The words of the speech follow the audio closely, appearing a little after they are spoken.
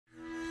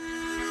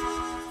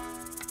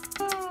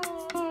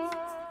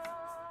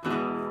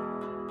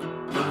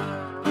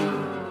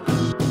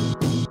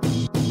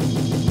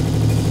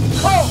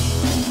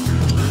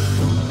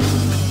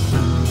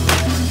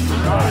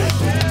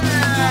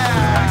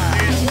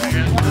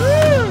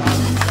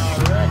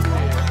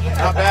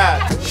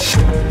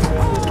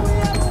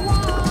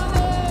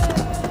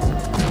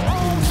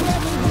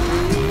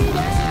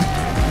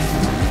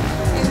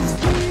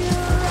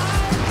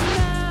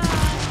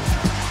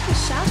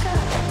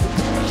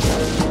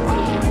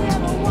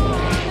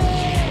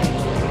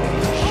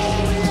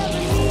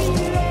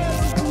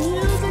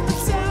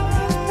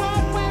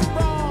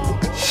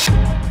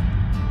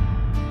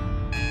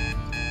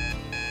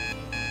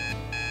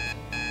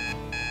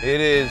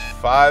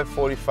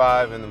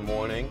5:45 in the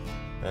morning,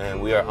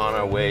 and we are on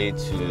our way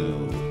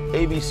to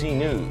ABC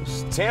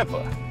News,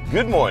 Tampa.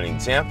 Good morning,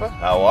 Tampa.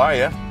 How are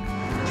you?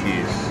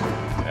 Cheers.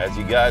 As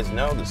you guys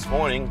know, this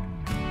morning,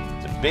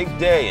 it's a big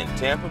day in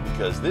Tampa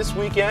because this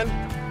weekend,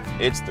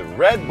 it's the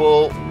Red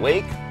Bull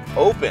Wake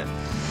Open.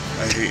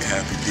 I hate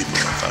happy people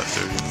at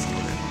 5:30 in the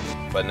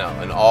morning. But no,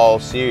 in all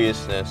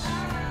seriousness,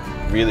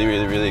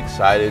 really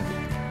excited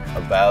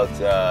about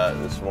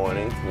this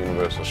morning,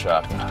 Universal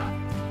Shock.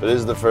 But this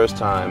is the first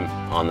time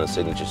on the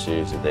Signature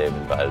Series that they've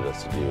invited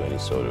us to do any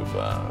sort of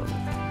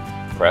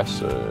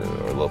press or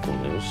local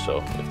news.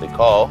 So if they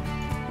call,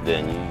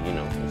 then you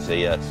say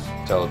yes.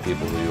 Tell the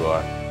people who you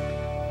are.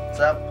 What's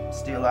up,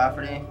 Steve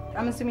Lafferty?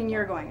 I'm assuming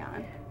you're going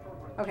on.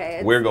 Okay.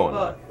 We're going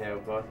both. on. Yeah,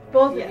 we're both.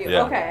 Both of you,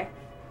 Yeah. okay.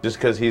 Just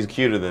because he's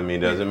cuter than me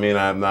doesn't mean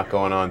I'm not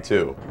going on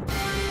too.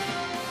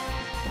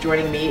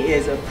 Joining me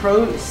is a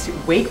pro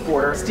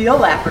wakeboarder, Steve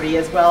Lafferty,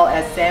 as well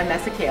as Sam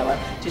Masakela,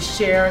 to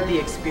share the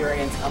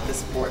experience of the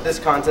sport. This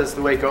contest,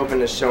 the Wake Open,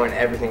 is showing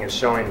everything. It's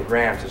showing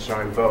ramps, it's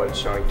showing boat, it's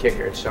showing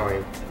kicker, it's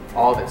showing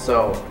all of it.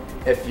 So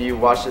if you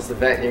watch this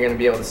event, you're going to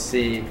be able to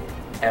see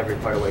every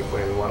part of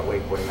wakeboarding and what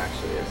wakeboarding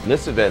actually is.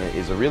 This event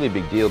is a really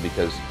big deal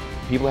because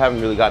people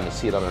haven't really gotten to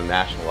see it on a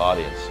national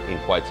audience in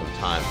quite some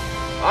time.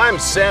 I'm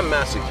Sam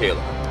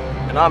Masakela.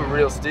 And I'm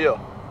Real Steel.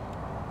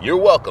 You're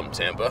welcome,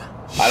 Tampa.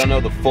 I don't know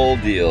the full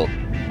deal.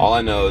 All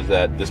I know is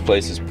that this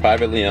place is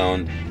privately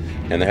owned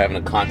and they're having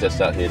a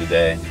contest out here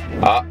today.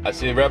 I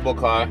see a Red Bull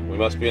car. We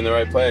must be in the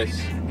right place.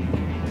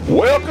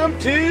 Welcome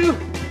to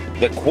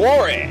the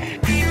Quary.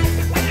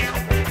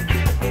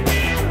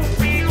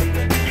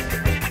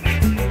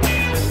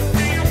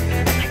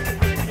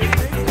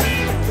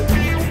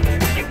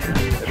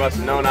 They must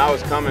have known I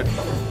was coming.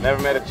 Never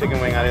made a chicken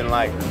wing I didn't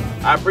like.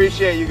 I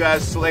appreciate you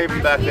guys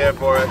slaving back there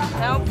for us.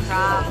 No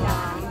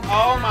problem.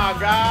 Oh my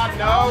God,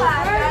 no,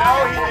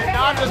 he did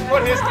not just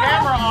put his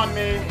camera on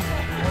me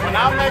when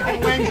I'm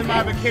making wings in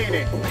my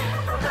bikini.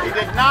 He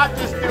did not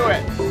just do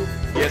it.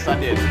 Yes, I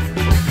did.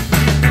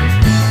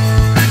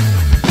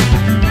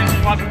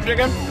 Want some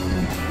chicken?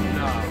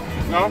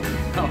 No.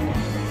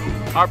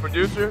 No? Our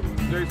producer,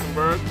 Jason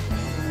Bird,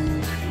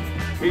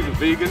 he's a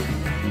vegan,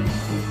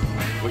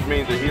 which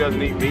means that he doesn't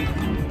eat meat.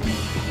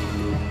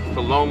 It's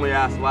a lonely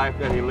ass life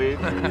that he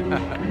leads,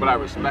 but I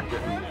respect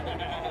it.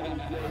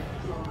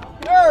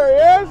 There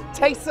he is!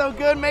 Tastes so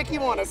good, make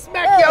you want to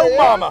smack There your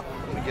mama.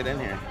 Let me get in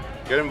here.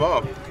 Get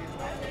involved.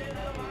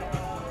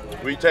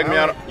 Will you take me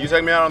out? You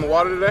take me out on the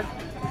water today?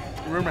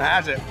 Rumor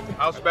has it.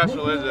 How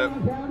special is it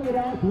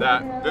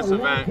that this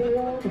event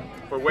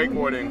for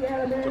wakeboarding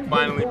to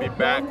finally be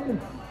back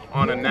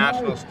on a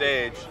national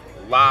stage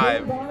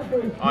live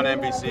on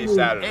NBC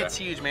Saturday? It's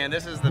huge, man.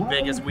 This is the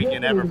biggest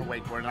weekend ever for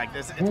wakeboarding. Like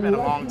this, it's been a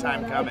long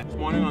time coming. This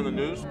morning on the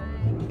news,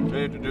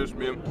 they introduced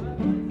me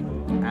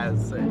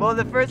As Well,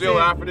 the first Steel thing,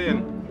 Lafferty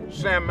and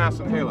Sam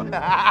Masakela.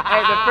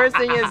 hey, the first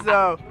thing is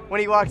though, when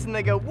he walks in,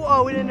 they go,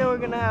 "Whoa, we didn't know we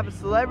were gonna have a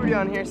celebrity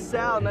on here.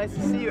 Sal, nice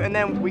to see you." And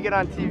then we get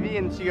on TV,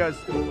 and she goes,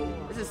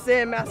 "This is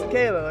Sam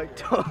Masakela," like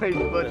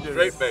totally butchers.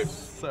 Straight face.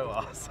 So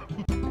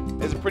awesome.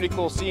 It's a pretty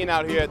cool scene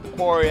out here at the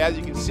Quary. As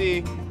you can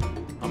see,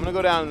 I'm gonna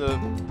go down to the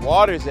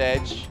water's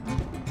edge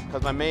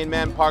because my main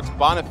man, Parks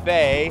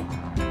Bonifay,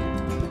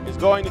 is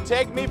going to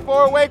take me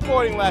for a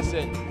wakeboarding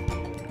lesson.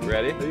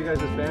 Ready? Are you guys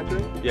just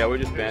bantering? Yeah, we're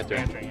just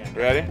bantering. Yeah.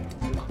 Ready?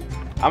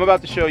 I'm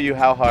about to show you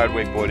how hard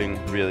wakeboarding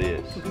really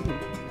is.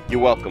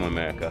 You're welcome,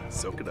 America.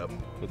 Soak it up.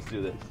 Let's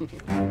do this.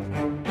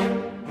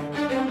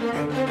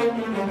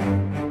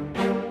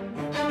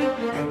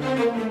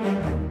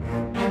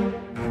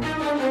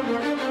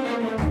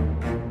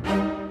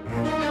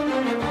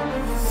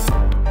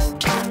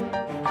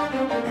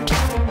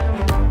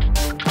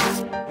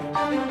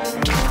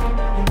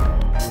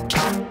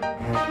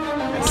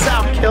 And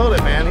Sal killed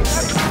it, man.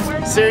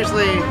 He's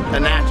seriously a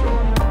natural.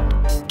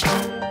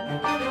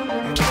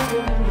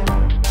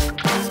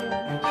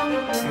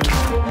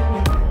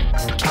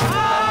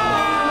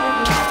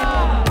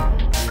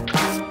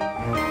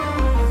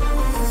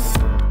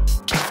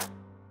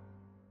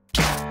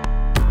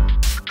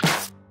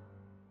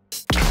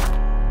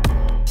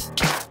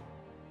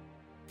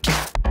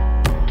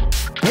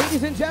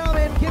 Ladies and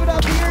gentlemen, give it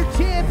up for your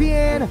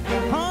champion,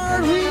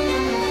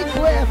 Harley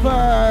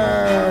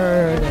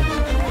Clifford.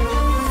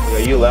 Are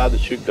you allowed to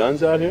shoot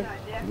guns out here?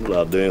 We're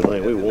allowed to do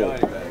anything we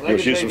want. You want to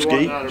shoot some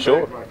ski?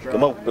 Sure.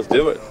 Come on. Let's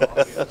do it.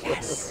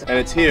 And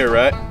it's here,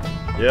 right?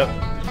 Yep.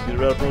 Just get it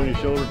right up on your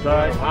shoulder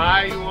tight.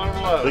 High, you want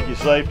to low. Take your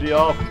safety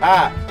off.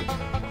 Ah.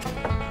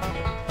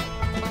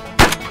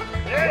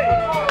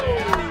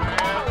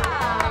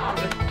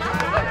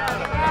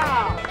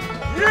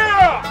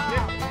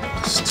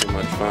 Yeah! This is too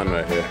much fun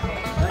right here.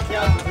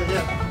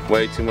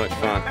 Way too much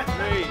fun.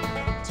 3,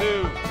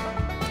 2.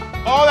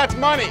 Oh, that's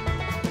money.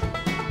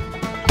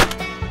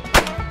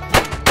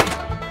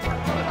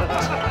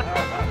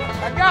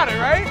 I got it,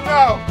 right?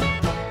 No.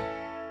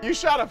 You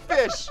shot a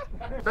fish.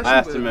 I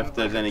asked him if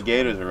there's any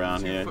gators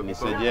around here, and he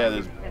said, yeah,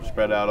 there's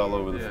spread out all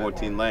over the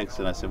 14 lengths.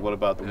 And I said, what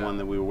about the one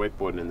that we were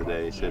wakeboarding in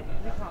today? He said,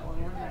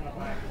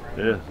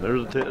 Yeah,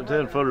 there's a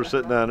 10-footer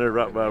sitting down there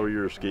right by where you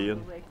were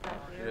skiing.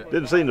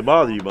 Didn't seem to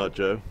bother you much,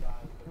 Joe.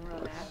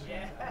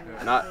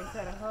 Not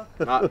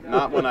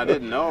when I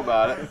didn't know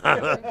about it.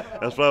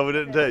 That's why we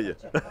didn't tell you.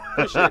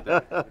 Appreciate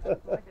that.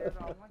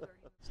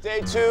 It's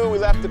day 2. We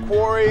left the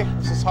quarry.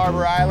 This is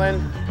Harbor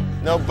Island.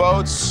 No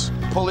boats,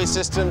 pulley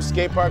systems,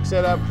 skate park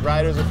setup.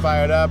 Riders are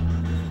fired up.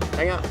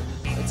 Hang out.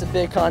 It's a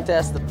big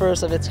contest, the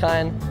first of its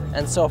kind,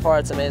 and so far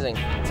it's amazing.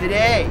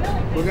 Today,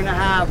 we're gonna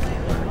have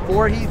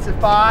 4 heats of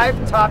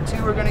 5. Top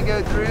 2 we're gonna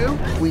go through.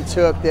 We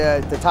took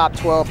the top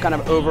 12 kind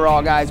of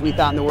overall guys we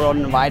thought in the world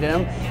and invited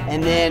them.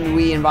 And then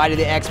we invited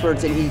the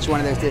experts in each one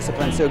of those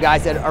disciplines. So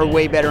guys that are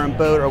way better in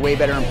boat or way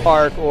better in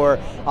park or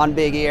on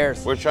big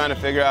airs. We're trying to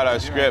figure out our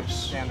scripts.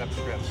 Stand-up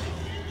scripts.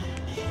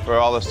 For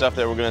all the stuff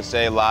that we're gonna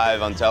say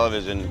live on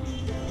television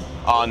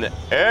on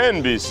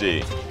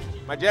NBC.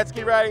 My jet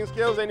ski riding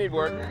skills, they need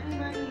work.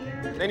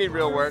 They need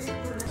real work.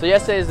 So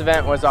yesterday's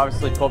event was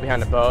obviously pull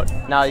behind a boat.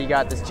 Now you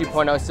got this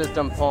 2.0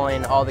 system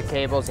pulling all the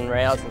cables and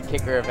rails and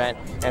kicker event.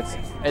 And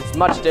it's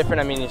much different.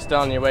 I mean, you're still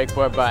on your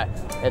wakeboard, but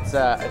it's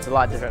a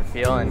lot different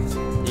feel, and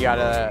you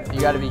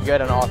gotta be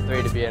good on all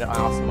 3 to be an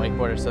awesome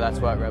wakeboarder. So that's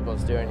what Red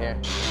Bull's doing here.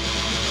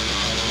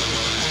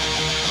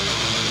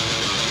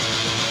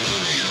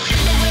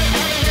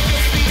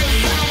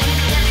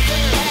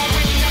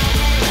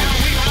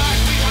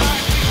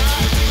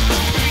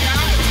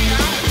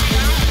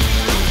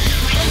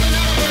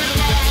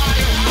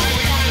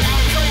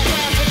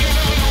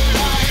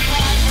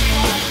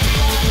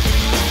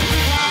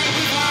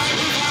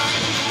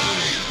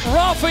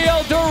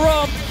 Rafael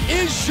Durham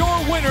is your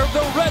winner of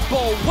the Red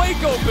Bull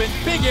Wake Open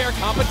Big Air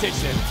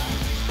Competition.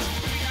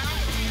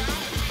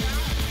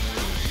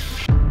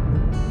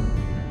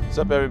 What's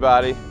up,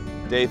 everybody?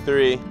 Day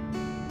 3.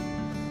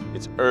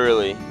 It's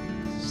early.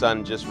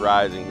 Sun just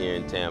rising here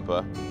in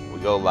Tampa. We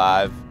go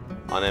live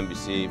on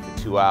NBC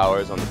for 2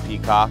 hours on the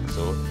Peacock,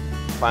 so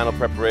final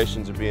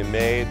preparations are being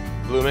made.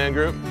 Blue Man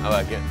Group, I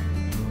like it.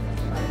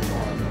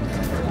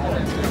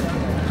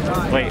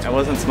 Wait, I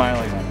wasn't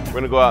smiling. We're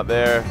gonna go out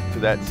there to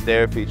that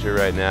stair feature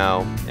right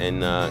now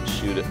and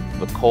shoot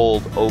the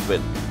cold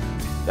open.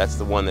 That's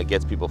the one that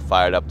gets people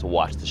fired up to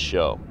watch the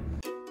show.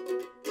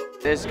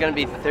 There's gonna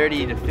be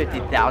 30 to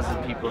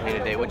 50,000 people here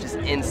today, which is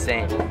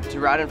insane. To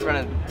ride in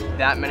front of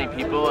that many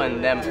people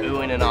and them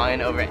oohing and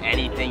ahhing over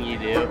anything you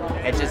do,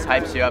 it just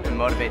hypes you up and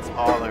motivates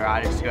all the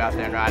riders to go out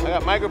there and ride. I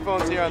got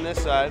microphones here on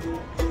this side.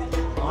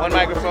 1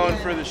 microphone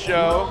for the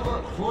show,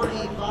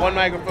 1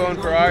 microphone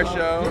for our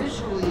show,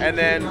 and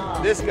then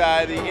this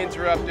guy, the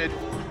interrupted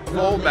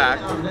foldback,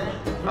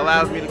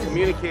 allows me to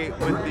communicate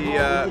with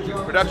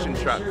the production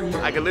truck.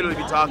 I could literally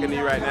be talking to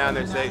you right now and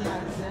they'd say,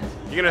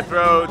 you're gonna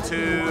throw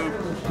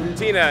to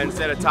Tina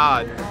instead of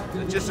Todd,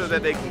 just so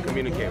that they can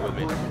communicate with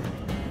me.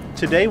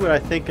 Today, what I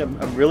think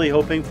I'm really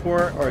hoping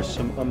for are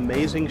some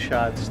amazing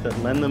shots that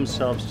lend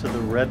themselves to the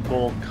Red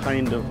Bull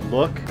kind of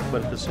look,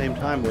 but at the same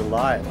time, we're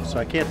live. So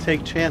I can't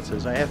take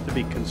chances. I have to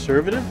be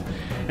conservative.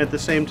 At the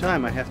same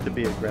time, I have to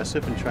be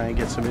aggressive and try and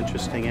get some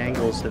interesting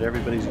angles that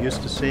everybody's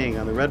used to seeing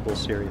on the Red Bull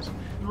series.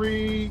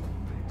 3,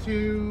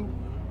 2,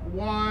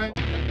 1.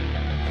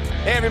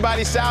 Hey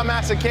everybody, Sal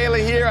Masakela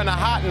here on a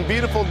hot and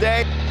beautiful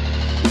day.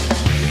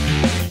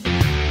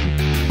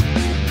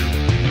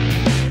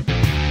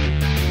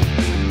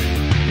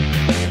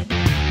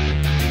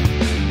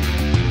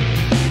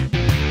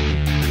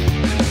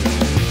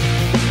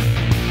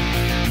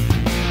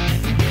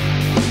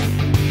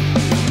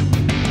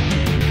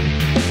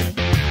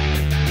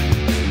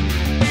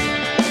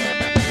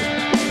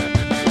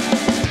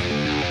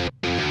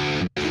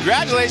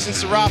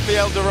 Congratulations to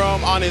Rafael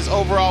Durham on his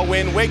overall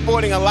win,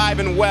 wakeboarding alive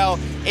and well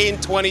in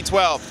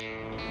 2012.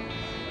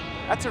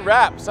 That's a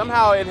wrap.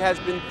 Somehow it has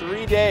been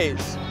 3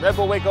 days. Red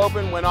Bull Wake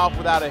Open went off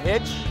without a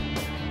hitch.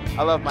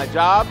 I love my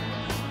job.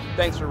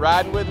 Thanks for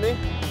riding with me.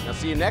 I'll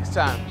see you next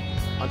time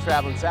on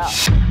Travelin Sal.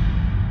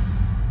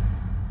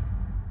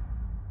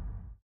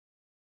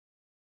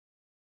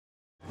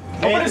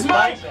 Open his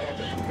mic.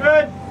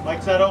 Good.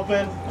 Mic's not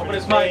open. Open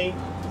his mic.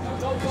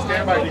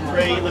 Stand by.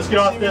 3. Let's get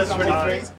off this. Ready, 3.